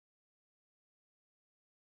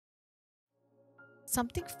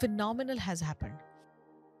something phenomenal has happened.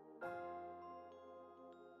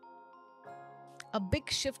 A big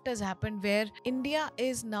shift has happened where India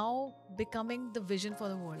is now becoming the vision for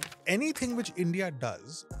the world. Anything which India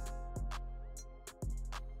does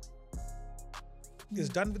is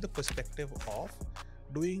done with the perspective of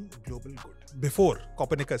doing global good. Before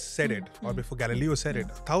Copernicus said it, or before Galileo said it,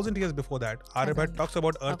 1,000 years before that, Aryabhat talks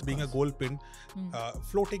about Earth being a gold pin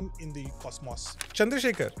floating in the cosmos.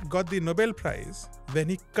 Chandrasekhar got the Nobel Prize when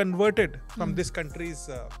he converted from this country's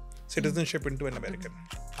citizenship into an American.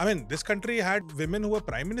 I mean, this country had women who were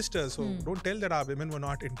prime ministers, so don't tell that our women were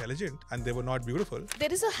not intelligent and they were not beautiful.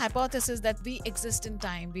 There is a hypothesis that we exist in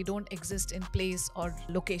time, we don't exist in place or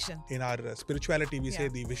location. In our spirituality, we say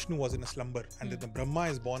the Vishnu was in a slumber and then the Brahma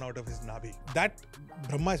is born out of his Nabhi. That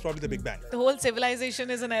Brahma is probably the Big Bang. The whole civilization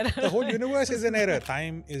is an error. The whole universe is an error.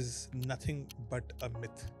 Time is nothing but a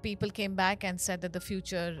myth. People came back and said that the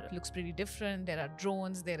future looks pretty different. There are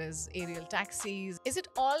drones, there is aerial taxis. Is it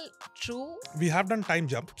all true? We have done time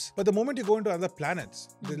jumps, but the moment you go into other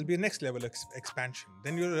planets, there will be a next level expansion.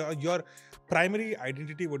 Then your primary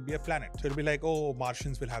identity would be a planet. So it'll be like, oh,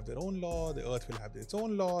 Martians will have their own law, the Earth will have its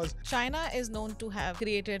own laws. China is known to have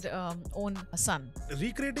created own sun.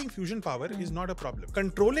 Recreating fusion power is not a problem.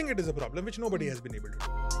 Controlling it is a problem, which nobody has been able to do.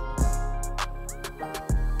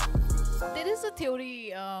 There is a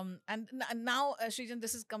theory, and now, Srijan,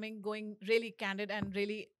 this is going really candid and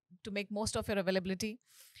really to make most of your availability.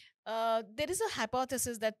 There is a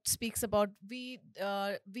hypothesis that speaks about we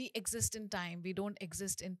exist in time. We don't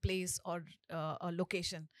exist in place or a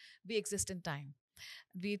location. We exist in time.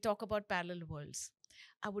 We talk about parallel worlds.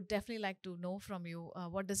 I would definitely like to know from you,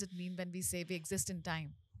 what does it mean when we say we exist in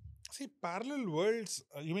time? See, parallel worlds,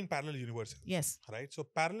 you mean parallel universes? Yes. Right? So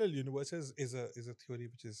parallel universes is a theory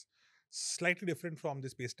which is slightly different from the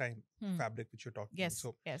space-time fabric which you're talking about.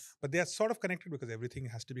 So, yes. But they are sort of connected because everything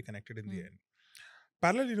has to be connected in the end.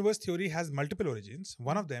 Parallel universe theory has multiple origins.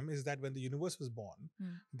 One of them is that when the universe was born,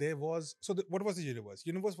 there was... So what was the universe?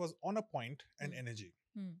 Universe was on a point and energy.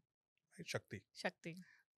 Right? Shakti.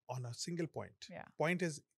 On a single point. Yeah. Point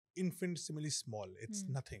is infinitesimally small. It's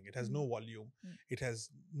nothing. It has no volume. It has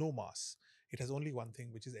no mass. It has only one thing,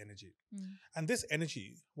 which is energy. And this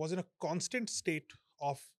energy was in a constant state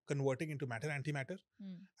of converting into matter, antimatter,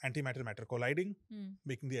 antimatter, matter colliding,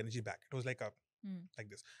 making the energy back. It was like like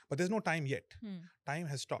this. But there's no time yet. Time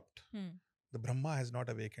has stopped. The Brahma has not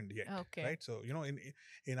awakened yet. Okay. Right? So,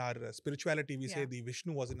 in our spirituality, we say the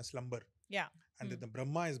Vishnu was in a slumber. Yeah. And then the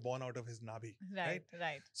Brahma is born out of his Nabhi. Right.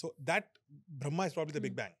 So that Brahma is probably the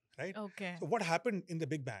Big Bang, right? Okay. So what happened in the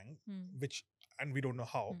Big Bang, and we don't know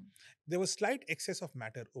how, there was slight excess of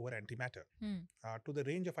matter over antimatter to the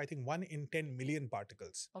range of, I think, 1 in 10 million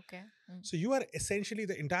particles. Okay. So you are essentially,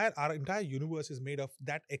 our entire universe is made of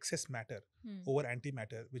that excess matter over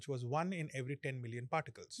antimatter, which was 1 in every 10 million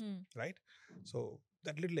particles, right? So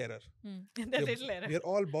that little error. We are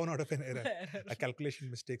all born out of an error, a calculation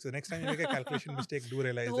mistake. So next time you make a calculation mistake, do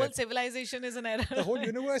realize the whole civilization is an error. The whole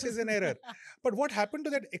universe is an error. But what happened to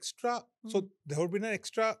that extra? So there would be an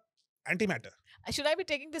extra antimatter. Should I be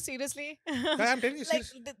taking this seriously? I'm telling you,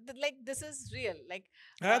 like this is real. Like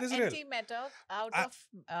this is real. Antimatter out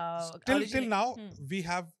of till now we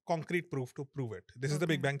have concrete proof to prove it. This is the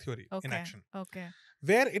Big Bang theory in action. Okay.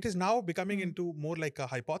 Where it is now becoming into more like a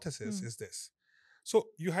hypothesis is this. So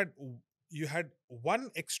you had one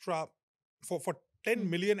extra for 10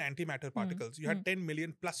 million antimatter particles. You had 10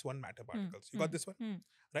 million plus 1 matter particles. You got this one,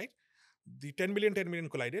 right? The 10 million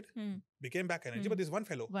collided, became back energy, but this one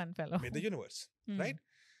fellow made the universe, right?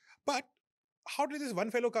 But how did this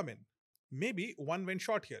one fellow come in? Maybe one went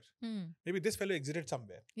short here. Maybe this fellow exited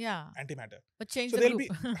somewhere. Yeah. Antimatter. But change so the there'll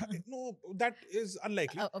group. No, that is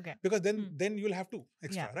unlikely. Oh, okay. Because then you'll have 2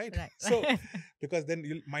 extra, right? So because then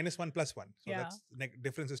you'll minus 1 plus 1. So that's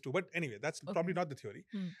difference is 2. But anyway, that's probably not the theory.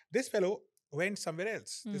 This fellow went somewhere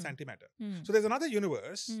else, this antimatter. So there's another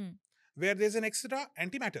universe where there's an extra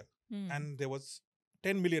antimatter. And there was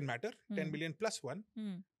 10 million matter, 10 million plus 1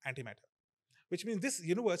 antimatter. Which means this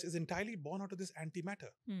universe is entirely born out of this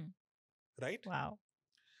antimatter. Right? Wow.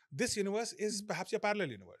 This universe is perhaps your parallel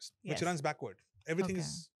universe, which runs backward. Everything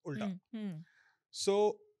is ulta.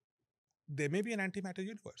 So there may be an antimatter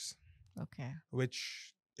universe. Okay.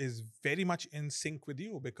 Which is very much in sync with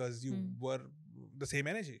you because you were the same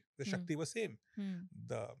energy. The Shakti was same.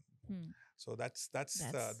 So that's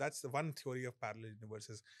the one theory of parallel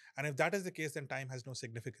universes. And if that is the case, then time has no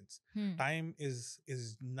significance. Time is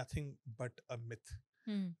nothing but a myth.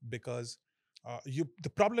 Because the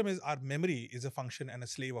problem is our memory is a function and a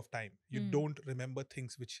slave of time. You don't remember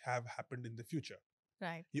things which have happened in the future.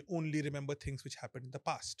 Right. You only remember things which happened in the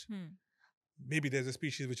past. maybe there's a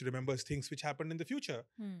species which remembers things which happened in the future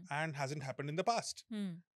and hasn't happened in the past.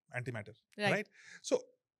 Antimatter, right? So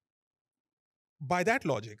by that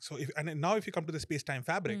logic, so now if you come to the space-time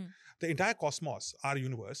fabric, the entire cosmos, our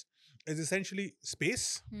universe, is essentially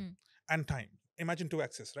space and time. Imagine two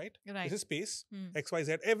axes, right? This is space, X, Y,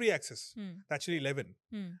 Z, every axis. Actually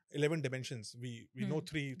 11 dimensions. We know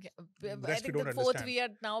three. Yeah. The rest I think we don't the fourth understand. we are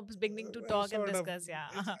now beginning to talk and discuss.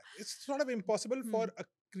 It's sort of impossible for a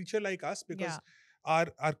creature like us, because our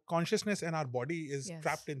consciousness and our body is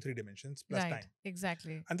trapped in 3 dimensions plus time.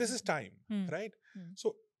 Exactly. And this is time, right?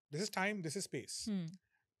 So this is time, this is space.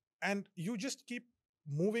 And you just keep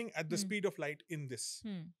moving at the speed of light in this.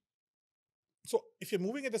 So if you're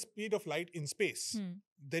moving at the speed of light in space,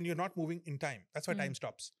 then you're not moving in time. That's why time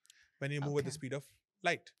stops when you move at the speed of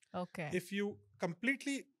light. Okay. If you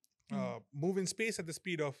completely move in space at the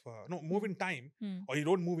speed of, move in time, or you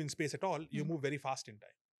don't move in space at all, you move very fast in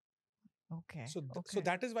time. Okay. So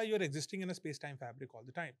that is why you're existing in a space-time fabric all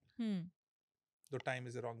the time. Though time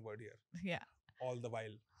is the wrong word here. Yeah. All the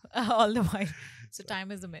while. All the while. So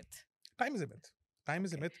time is a myth. Time is a myth. Time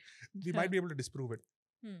is a myth. We might be able to disprove it.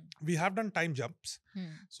 We have done time jumps.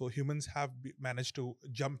 So humans have managed to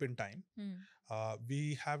jump in time.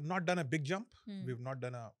 We have not done a big jump. We've not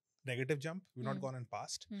done a negative jump. We've not gone in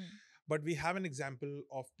past. But we have an example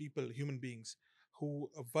of people, human beings, who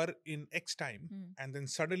were in X time and then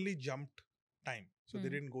suddenly jumped time. So they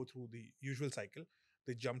didn't go through the usual cycle.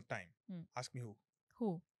 They jumped time. Ask me who.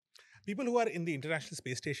 Who? People who are in the International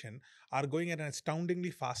Space Station are going at an astoundingly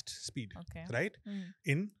fast speed, right?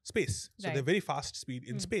 In space. So they're very fast speed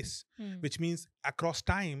in space, which means across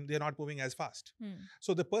time, they're not moving as fast.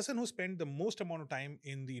 So the person who spent the most amount of time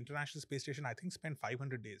in the International Space Station, I think spent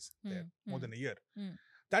 500 days there, more than a year.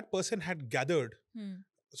 That person had gathered,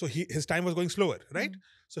 so his time was going slower, right?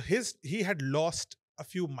 So he had lost a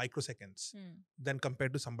few microseconds than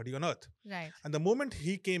compared to somebody on Earth. Right. And the moment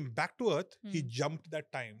he came back to Earth, he jumped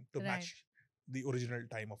that time to match the original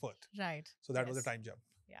time of Earth. Right. So that was a time jump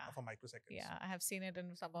of a microsecond. Yeah, I have seen it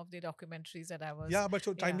in some of the documentaries that I was. Yeah, but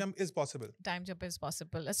so time jump is possible. Time jump is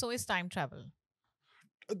possible. So is time travel.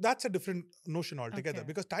 That's a different notion altogether,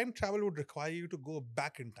 because time travel would require you to go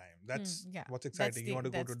back in time. That's what's exciting. You want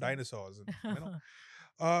to go to dinosaurs.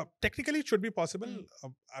 And, technically, it should be possible.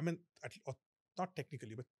 I mean, not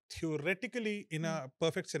technically, but theoretically, in a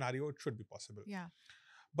perfect scenario, it should be possible. Yeah.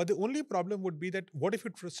 But the only problem would be that what if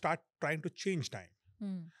you start trying to change time?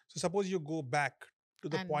 So suppose you go back to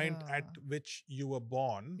the point at which you were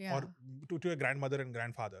born, or to your grandmother and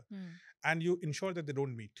grandfather, and you ensure that they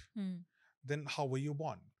don't meet. Then how were you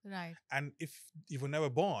born? Right. And if you were never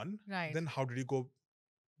born, then how did you go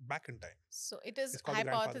back in time? So it is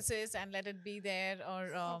hypothesis and let it be there,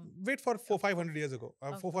 or wait for 400-500 years ago.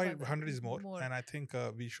 400-500 is more, and I think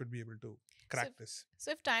we should be able to crack this. So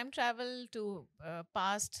if time travel to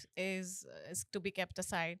past is to be kept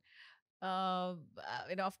aside,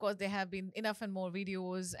 of course there have been enough and more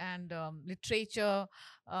videos and literature,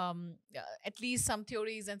 at least some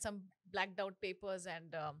theories and some blacked out papers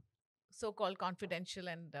and so-called confidential,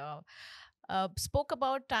 and spoke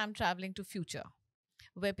about time traveling to future,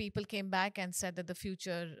 where people came back and said that the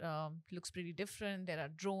future looks pretty different. There are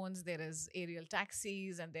drones, there is aerial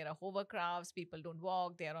taxis, and there are hovercrafts. People don't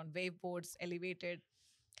walk, they are on waveboards, elevated.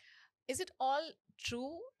 Is it all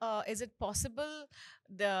true? Is it possible?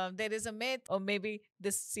 There is a myth, or maybe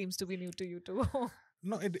this seems to be new to you too.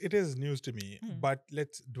 No, it is news to me, but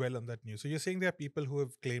let's dwell on that news. So you're saying there are people who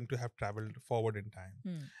have claimed to have traveled forward in time,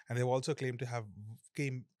 and they've also claimed to have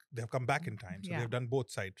come back in time. So they've done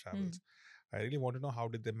both side travels. I really want to know, how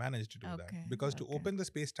did they manage to do that? Because to open the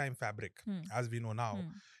space-time fabric, as we know now,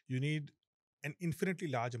 you need an infinitely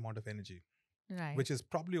large amount of energy, which is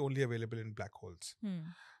probably only available in black holes.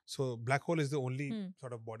 So black hole is the only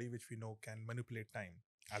sort of body which we know can manipulate time.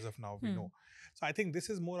 As of now, we know. So I think this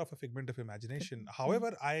is more of a figment of imagination.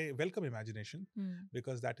 However, I welcome imagination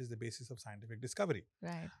because that is the basis of scientific discovery.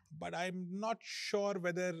 Right. But I'm not sure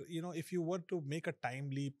whether, if you were to make a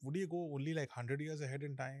time leap, would you go only like 100 years ahead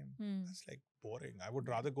in time? That's like boring. I would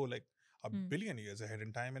rather go like a billion years ahead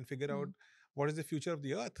in time and figure out what is the future of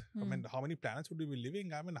the Earth. I mean, how many planets would we be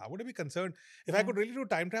living? I mean, how would I be concerned? If I could really do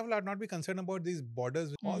time travel, I'd not be concerned about these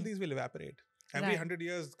borders. All these will evaporate. Every 100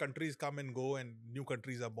 years, countries come and go, and new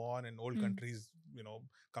countries are born, and old countries,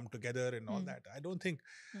 come together and all that. I don't think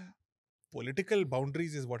political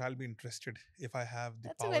boundaries is what I'll be interested if I have the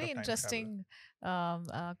That's power a very of time interesting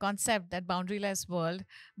concept, that boundaryless world,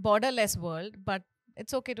 borderless world. But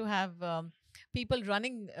it's okay to have people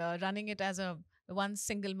running it as a one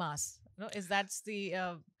single mass. No, is that's the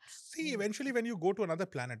See, eventually, when you go to another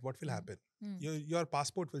planet, what will happen? mm. Your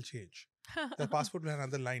passport will change. The passport will have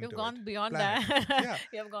another line You've to it. gone beyond Planet. that. Yeah.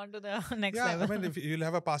 You have gone to the next Yeah. I level. mean, if you'll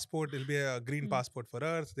have a passport, it'll be a green Mm, passport for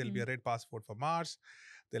Earth. There'll be a mm. red passport for Mars.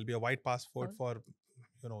 There'll be a white passport Oh, for,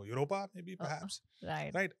 Europa, maybe oh, perhaps.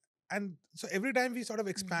 right. Right. And so every time we sort of Mm,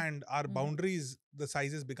 expand our mm, boundaries, the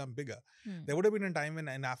sizes become bigger. mm, There would have been a time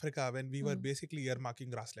in Africa when we were mm, basically earmarking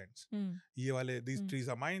grasslands. mm, These mm, trees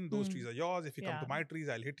are mine, those trees mm. are yours. If you come to Yeah, my trees,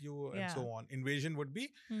 I'll hit you, and yeah. so on. Invasion would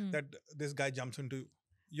be Mm, that this guy jumps into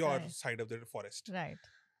your right, side of the forest. right.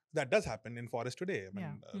 That does happen in forest today. I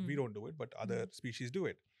Yeah. mean, we Mm, don't do it, but other mm, species do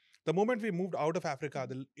it. The moment we moved out of Africa, mm,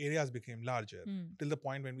 the areas became larger mm, till the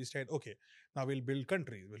point when we said, okay, now we'll build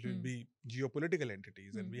countries, we'll mm, be geopolitical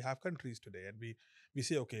entities, and mm, we have countries today. And we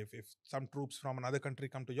say, okay, if some troops from another country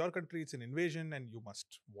come to your country, it's an invasion, and you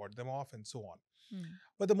must ward them off, and so on. mm,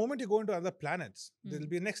 But the moment you go into other planets, there'll mm,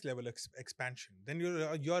 be a next level expansion. Then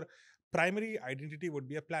your primary identity would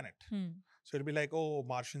be a planet. mm, So it'll be like, oh,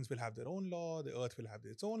 Martians will have their own law, the Earth will have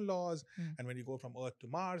its own laws. mm, And when you go from Earth to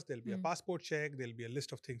Mars, there'll be a mm, passport check, there'll be a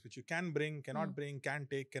list of things which you can bring, cannot mm. bring, can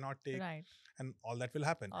take, cannot take, Right. and all that will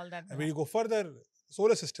happen. All that And will when you happen. go further,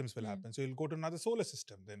 solar systems will Mm. happen. So you'll go to another solar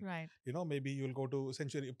system. Then, Right. maybe you'll go to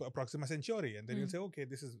Proxima Centauri, and then you'll Mm. say, okay,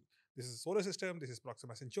 this is solar system, this is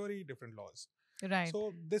Proxima Centauri, different laws. Right.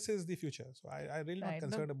 So this is the future. So I'm really not Right. No,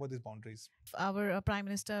 concerned about these boundaries. our Prime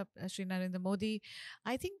Minister Shri Narendra Modi,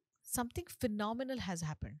 I think something phenomenal has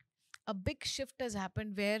happened. A big shift has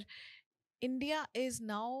happened where India is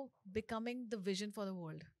now becoming the vision for the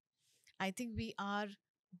world. I think we are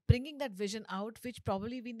bringing that vision out, which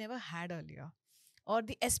probably we never had earlier, or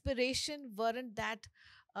the aspiration weren't that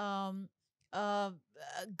um,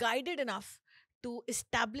 guided enough to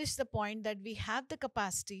establish the point that we have the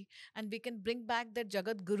capacity and we can bring back that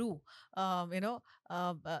Jagat Guru,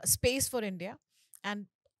 space for India, and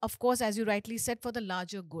of course, as you rightly said, for the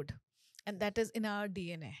larger good, and that is in our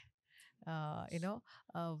DNA.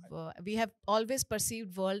 We have always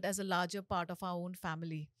perceived world as a larger part of our own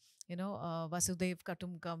family. Vasudev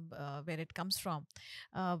Kutumbakam, where it comes from,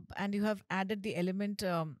 and you have added the element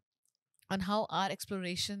on how our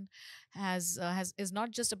exploration has is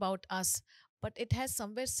not just about us, but it has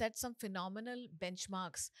somewhere set some phenomenal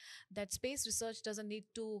benchmarks that space research doesn't need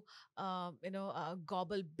to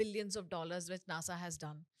gobble billions of dollars, which NASA has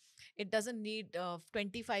done. It doesn't need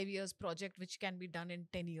 25 years project which can be done in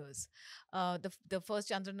 10 years. The first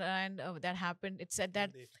Chandrayaan that happened, it said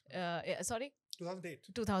that 2008. sorry, 2008.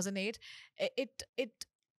 2008,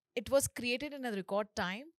 it was created in a record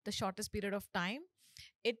time, the shortest period of time.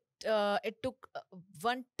 It took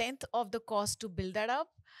 1/10 of the cost to build that up,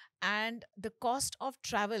 and the cost of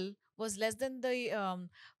travel was less than the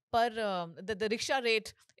rickshaw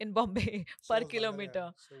rate in Bombay So per was Mangalyaan.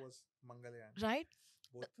 kilometer, So was Mangalyaan. right?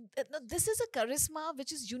 Both. This is a charisma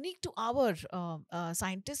which is unique to our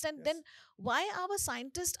scientists. And Yes. then why our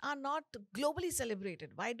scientists are not globally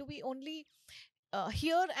celebrated? Why do we only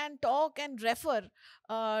hear and talk and refer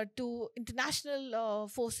to international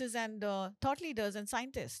forces and thought leaders and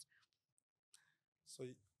scientists? So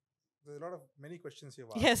there's a lot of many questions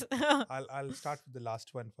you've asked. Yes. I'll start with the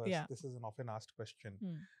last one first. Yeah. This is an often asked question.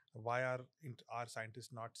 Hmm. Why are our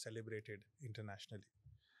scientists not celebrated internationally?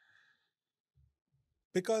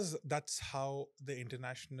 Because that's how the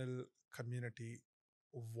international community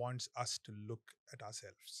wants us to look at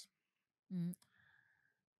ourselves. Mm.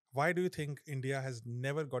 Why do you think India has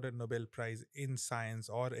never got a Nobel Prize in science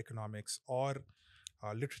or economics or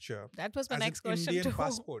literature That was my as next an question Indian too.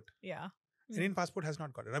 passport? Yeah. Indian passport has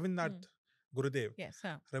not got it. Rabindranath Gurudev, Yes.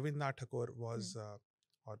 Huh. Rabindranath Tagore was,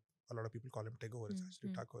 or a lot of people call him Tagore, it's actually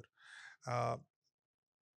Tagore.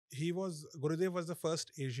 Gurudev was the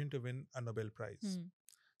first Asian to win a Nobel Prize.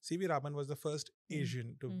 C.V. Raman was the first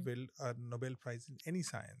Asian to win a Nobel Prize in any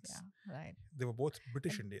science. Yeah. Right. They were both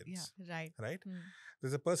British Indians. Yeah. Right. Right?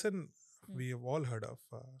 There's a person we have all heard of,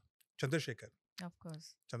 Chandrasekhar. Of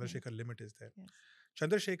course. Chandrasekhar Limit is there. Yes.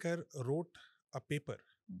 Chandrasekhar wrote a paper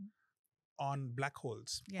Mm. on black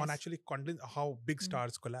holes, Yes. on actually how big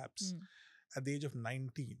stars collapse at the age of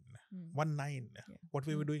 19. 19. Yeah. What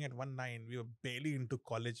we were doing at 19, we were barely into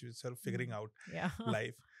college, we were sort of figuring out Yeah.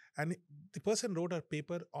 life. And the person wrote a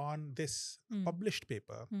paper on this, published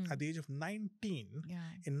paper, at the age of 19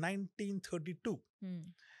 Yeah. in 1932.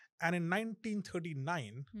 Mm. And in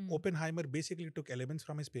 1939, Oppenheimer basically took elements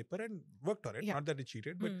from his paper and worked on it. Yeah. Not that he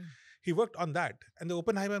cheated, but he worked on that. And the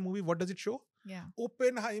Oppenheimer movie, what does it show? Yeah.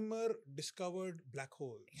 Oppenheimer discovered black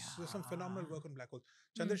holes. Yeah. There's some phenomenal work on black holes.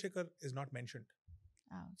 Chandrasekhar is not mentioned.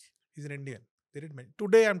 Ouch. He's an Indian. They didn't mention.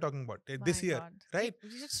 Today I'm talking about this My year, God. right?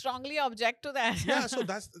 We should strongly object to that. Yeah, so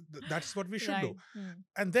that's what we should Right. do.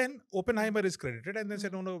 And then Oppenheimer is credited, and then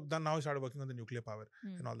said, Hmm. no, no. Then now he started working on the nuclear power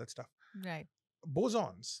and all that stuff. Right.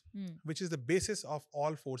 Bosons, Hmm. which is the basis of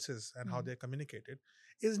all forces and how Hmm. they're communicated,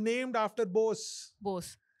 is named after Bose.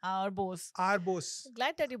 Bose. Our Bose. R. Bose,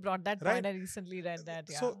 Glad that you brought that right? point. I recently read that.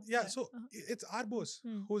 Yeah. So yeah, Yeah. so Uh-huh. it's R. Bose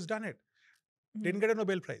Hmm. who's done it. Hmm. Didn't get a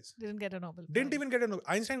Nobel Prize. Didn't get a Nobel Prize. Didn't even get a Nobel.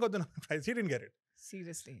 Einstein got the Nobel Prize. He didn't get it.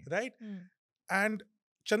 Seriously. Right? Hmm. And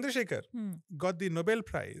Chandrasekhar Hmm. got the Nobel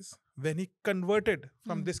Prize when he converted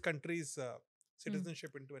from Hmm. this country's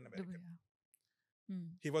citizenship into an American. Hmm.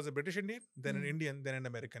 He was a British Indian, then an Indian, then an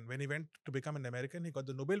American. When he went to become an American, he got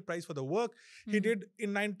the Nobel Prize for the work he did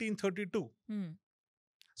in 1932. Hmm.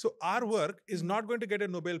 So our work is not going to get a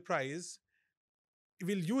Nobel Prize.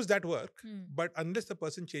 We'll use that work, but unless the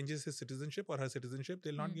person changes his citizenship or her citizenship,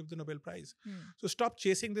 they'll not give the Nobel Prize. So stop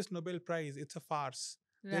chasing this Nobel Prize. It's a farce.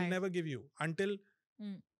 Right. They'll never give you until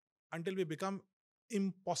we become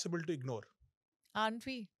impossible to ignore. Aren't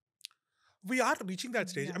we? We are reaching that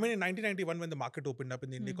stage. Yeah. I mean, in 1991, when the market opened up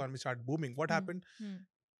and the Indian economy started booming, what happened? Hmm.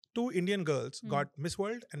 2 Indian girls got Miss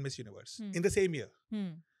World and Miss Universe in the same year.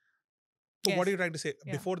 So Yes. what are you trying to say?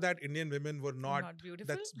 Yeah. Before that, Indian women were not beautiful.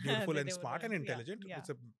 that's beautiful and They were smart not. and intelligent. Yeah. It's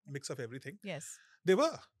a mix of everything. Yes. They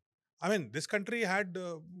were. I mean, this country had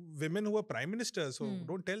women who were prime ministers. So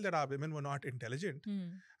don't tell that our women were not intelligent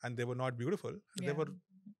and they were not beautiful. Yeah. They were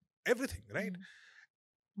everything, right?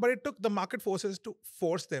 But it took the market forces to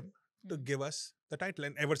force them to give us the title.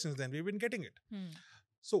 And ever since then, we've been getting it.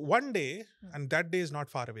 So one day, and that day is not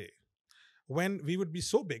far away, when we would be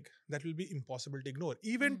so big that will be impossible to ignore.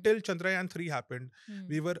 Even till Chandrayaan 3 happened,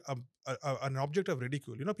 we were an object of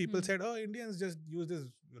ridicule. You know, people said, oh, Indians just use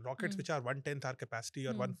these rockets which are 1/10 our capacity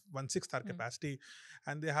or 1/6 our capacity,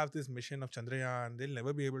 and they have this mission of Chandrayaan. They'll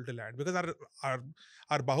never be able to land because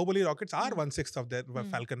our Bahubali rockets are 1/6 of their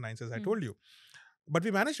Falcon 9s, as I told you. But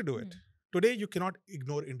we managed to do it. Today, you cannot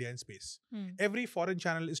ignore India in space. Every foreign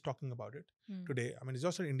channel is talking about it today. I mean, it's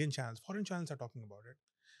also Indian channels. Foreign channels are talking about it.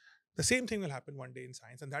 The same thing will happen one day in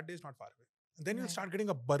science, and that day is not far away. And then you'll start getting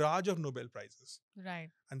a barrage of Nobel Prizes. Right.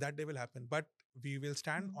 And that day will happen. But we will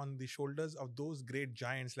stand on the shoulders of those great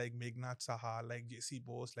giants like Meghnad Saha, like J.C.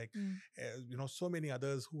 Bose, like, so many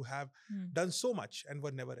others who have done so much and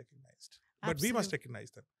were never recognized. But we must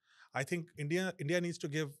recognize them. I think India needs to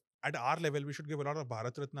give, at our level, we should give a lot of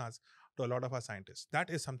Bharat Ratnas to a lot of our scientists. That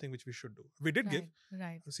is something which we should do. We did give.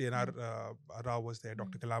 Right. CNR Rao was there,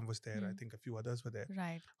 Dr. Kalam was there, I think a few others were there,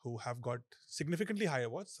 who have got significantly high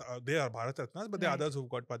awards. They are Bharat Ratnas, but there are others who've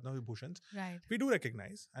got Padma Vibhushans. Right. We do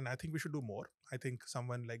recognize, and I think we should do more. I think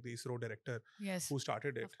someone like the ISRO director who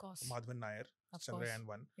started it, Madhavan Nair, Chandrayaan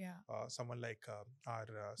 1, someone like our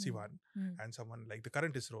Sivan, and someone like the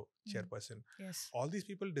current ISRO chairperson. All these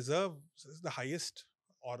people deserve the highest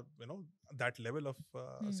or that level of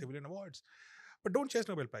civilian awards, but don't chase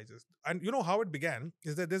Nobel Prizes. And you know how it began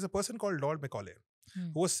is that there's a person called Lord Macaulay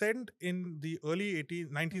who was sent in the early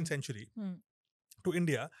 19th century to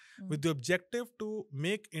India with the objective to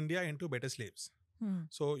make India into better slaves.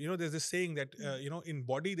 So there's this saying that in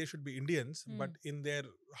body they should be Indians, but in their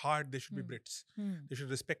heart they should be Brits. They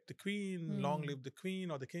should respect the Queen, long live the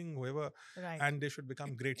Queen or the King, whoever, and they should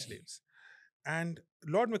become great slaves. And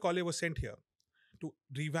Lord Macaulay was sent here to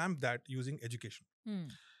revamp that using education.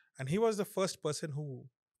 And he was the first person who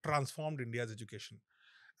transformed India's education.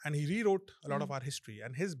 And he rewrote a lot of our history.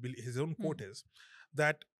 And his own quote is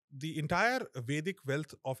that the entire Vedic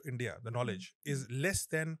wealth of India, the knowledge, is less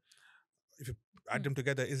than, if you add them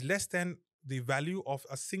together, is less than the value of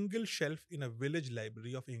a single shelf in a village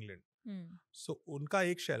library of England. So, unka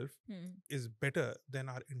ek shelf is better than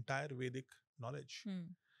our entire Vedic knowledge.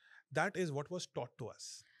 That is what was taught to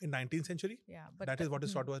us in 19th century. But that is what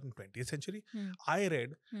is taught to us in 20th century. I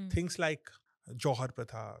read things like Johar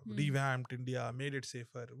Pratha, revamped India, made it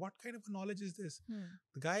safer. What kind of knowledge is this?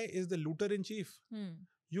 The guy is the looter in chief.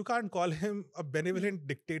 You can't call him a benevolent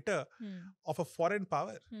dictator of a foreign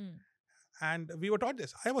power. And we were taught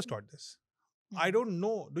this. I was taught this. I don't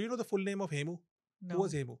know. Do you know the full name of Hemu? No. Who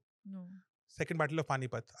was Hemu? No. Second Battle of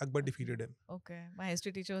Panipat. Akbar defeated him. Okay. My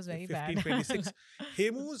history teacher was very bad. 1526.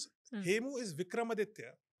 Hemu is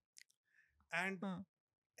Vikramaditya. And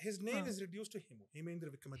his name is reduced to Hemu. Hemendra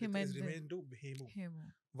Vikramaditya is remained to Hemu.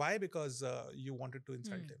 Why? Because you wanted to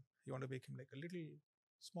insult him. You want to make him like a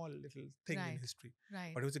small little thing in history.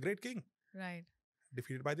 But he was a great king. Right.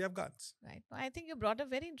 defeated by the Afghans. Right. I think you brought a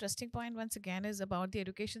very interesting point once again is about the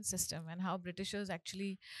education system and how Britishers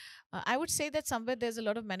actually, I would say that somewhere there's a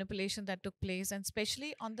lot of manipulation that took place, and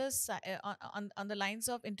especially on the on the lines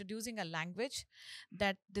of introducing a language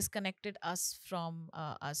that disconnected us from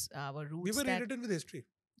our We roots. were That rewritten with history.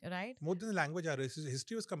 right. More than the language, our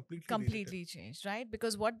history was completely rewritten. Completely changed, right?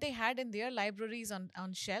 Because what they had in their libraries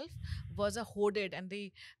on shelf was a hoarded, and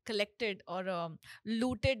they collected or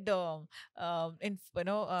looted in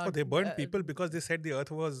Oh, they burned people because they said the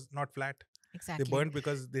earth was not flat. exactly. They burned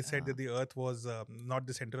because they said Uh, that the earth was not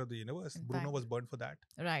the center of the universe. In Bruno fact. was burned for that.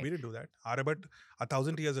 Right. We didn't do that. Aryabhat,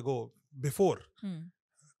 1,000 years ago, before Hmm.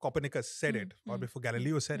 Copernicus said it, or before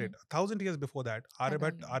Galileo said it, 1,000 years before that,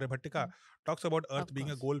 Aryabhatika talks about Earth Of being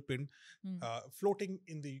a course. gold pin Hmm. floating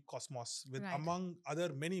in the cosmos with Right. among other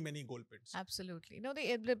many gold pins. Absolutely. No,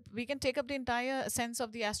 we can take up the entire sense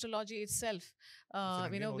of the astrology itself.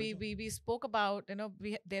 an You know, Indian origin. we spoke about,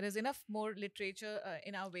 there is enough more literature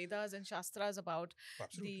in our Vedas and Shastras about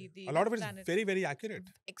Absolutely. the A lot of it is planet. very accurate.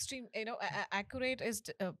 Extreme, accurate is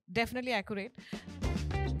definitely accurate.